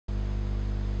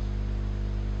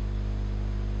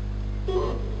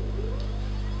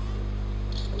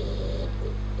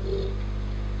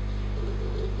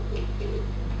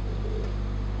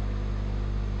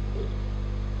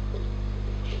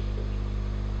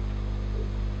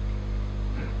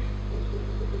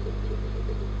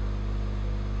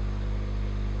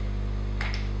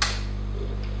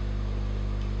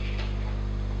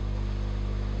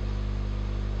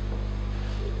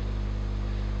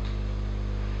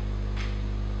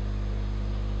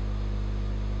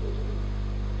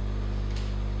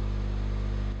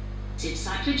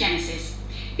cyclogenesis.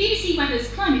 BBC Weather's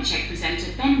climate check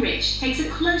presenter Ben Rich takes a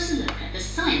closer look at the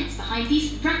science behind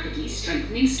these rapidly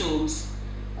strengthening storms.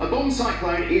 A bomb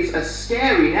cyclone is a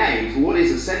scary name for what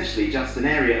is essentially just an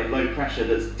area of low pressure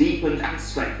that's deepened and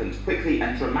strengthened quickly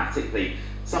and dramatically,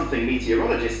 something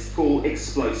meteorologists call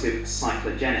explosive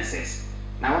cyclogenesis.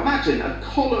 Now imagine a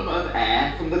column of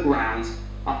air from the ground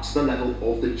up to the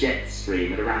level of the jet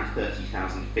stream at around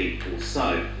 30,000 feet or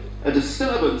so. A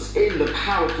disturbance in the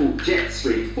powerful jet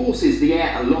stream forces the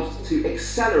air aloft to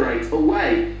accelerate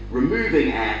away,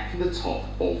 removing air from the top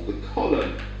of the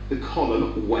column. The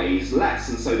column weighs less,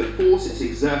 and so the force it's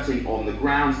exerting on the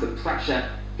ground, the pressure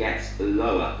gets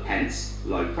lower, hence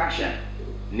low pressure.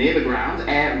 Near the ground,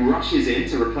 air rushes in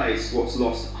to replace what's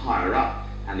lost higher up,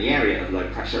 and the area of low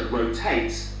pressure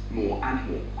rotates more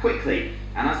and more quickly.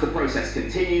 And as the process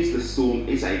continues, the storm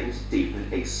is able to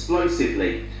deepen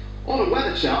explosively. On a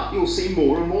weather chart, you'll see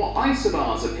more and more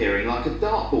isobars appearing like a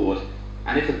dartboard.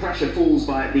 And if the pressure falls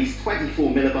by at least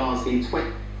 24 millibars in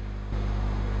 20...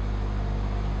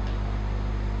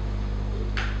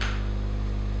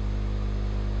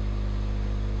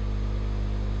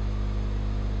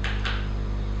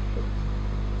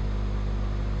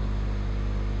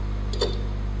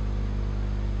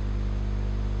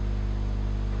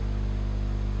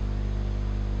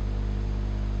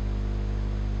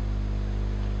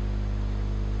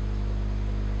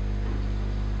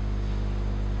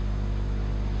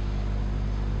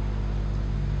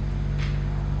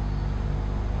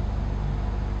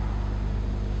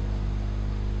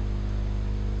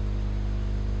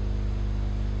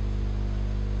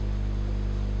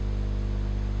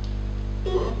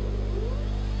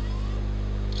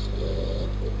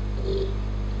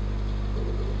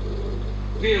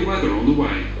 Severe weather on the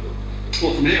way.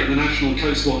 Well, from here at the National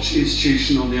Coastwatch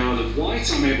Institution on the Isle of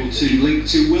Wight, I'm able to link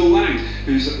to Will Lang,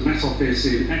 who's at the Met Office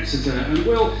in Exeter. And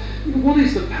Will, what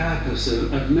is the purpose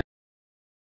of